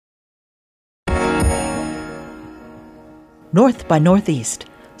North by Northeast,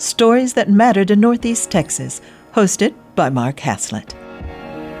 stories that matter to Northeast Texas, hosted by Mark Haslett.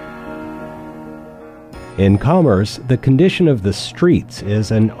 In Commerce, the condition of the streets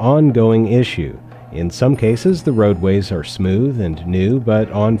is an ongoing issue. In some cases, the roadways are smooth and new, but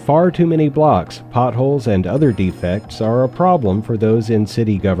on far too many blocks, potholes and other defects are a problem for those in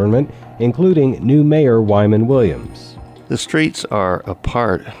city government, including new Mayor Wyman Williams. The streets are a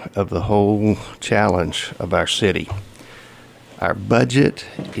part of the whole challenge of our city. Our budget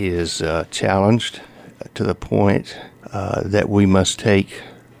is challenged to the point that we must take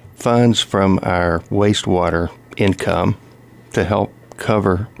funds from our wastewater income to help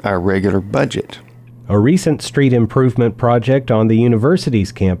cover our regular budget. A recent street improvement project on the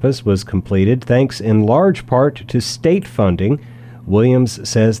university's campus was completed thanks in large part to state funding. Williams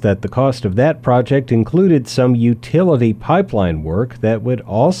says that the cost of that project included some utility pipeline work that would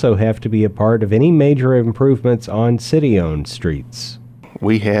also have to be a part of any major improvements on city-owned streets.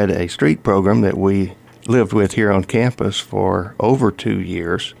 We had a street program that we lived with here on campus for over 2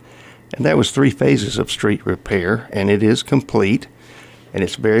 years, and that was 3 phases of street repair, and it is complete, and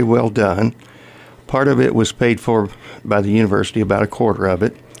it's very well done. Part of it was paid for by the university, about a quarter of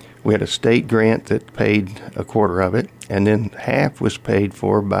it. We had a state grant that paid a quarter of it, and then half was paid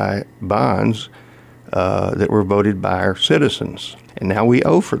for by bonds that were voted by our citizens. And now we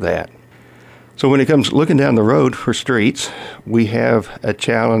owe for that. So when it comes looking down the road for streets, we have a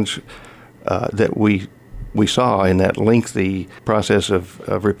challenge that we saw in that lengthy process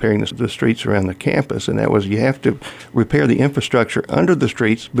of repairing the streets around the campus, and that was you have to repair the infrastructure under the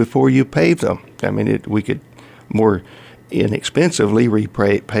streets before you pave them. I mean, we could more inexpensively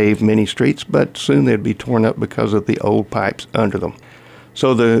repave many streets, but soon they'd be torn up because of the old pipes under them.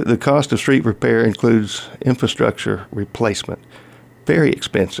 So the cost of street repair includes infrastructure replacement. Very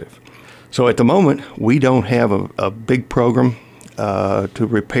expensive. So at the moment, we don't have a big program to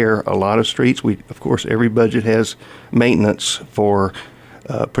repair a lot of streets. Of course, every budget has maintenance for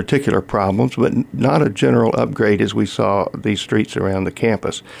particular problems, but not a general upgrade as we saw these streets around the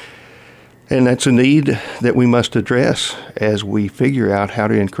campus. And that's a need that we must address as we figure out how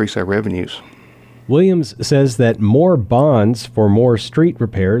to increase our revenues. Williams says that more bonds for more street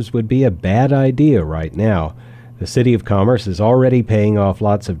repairs would be a bad idea right now. The City of Commerce is already paying off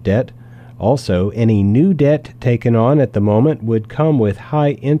lots of debt. Also, any new debt taken on at the moment would come with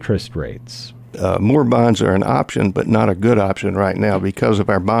high interest rates. More bonds are an option, but not a good option right now because of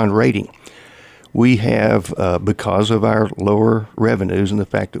our bond rating. We have, because of our lower revenues and the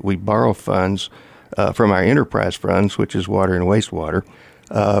fact that we borrow funds from our enterprise funds, which is water and wastewater,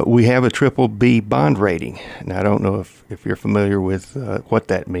 we have a BBB bond rating. Now, I don't know if you're familiar with what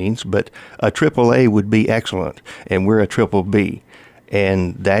that means, but a AAA would be excellent, and we're a BBB.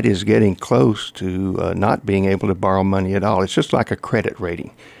 And that is getting close to not being able to borrow money at all. It's just like a credit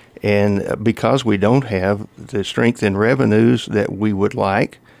rating. And because we don't have the strength in revenues that we would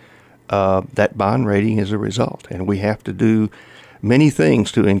like, that bond rating is a result. And we have to do many things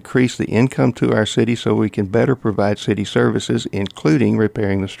to increase the income to our city so we can better provide city services, including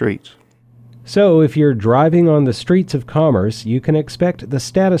repairing the streets. So if you're driving on the streets of Commerce, you can expect the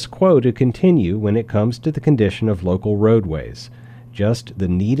status quo to continue when it comes to the condition of local roadways. Just the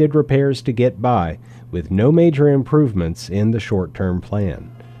needed repairs to get by, with no major improvements in the short-term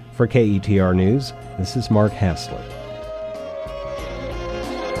plan. For KETR News, this is Mark Haslett.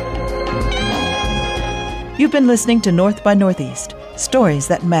 You've been listening to North by Northeast, stories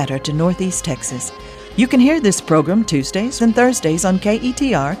that matter to Northeast Texas. You can hear this program Tuesdays and Thursdays on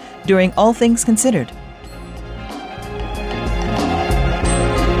KETR during All Things Considered.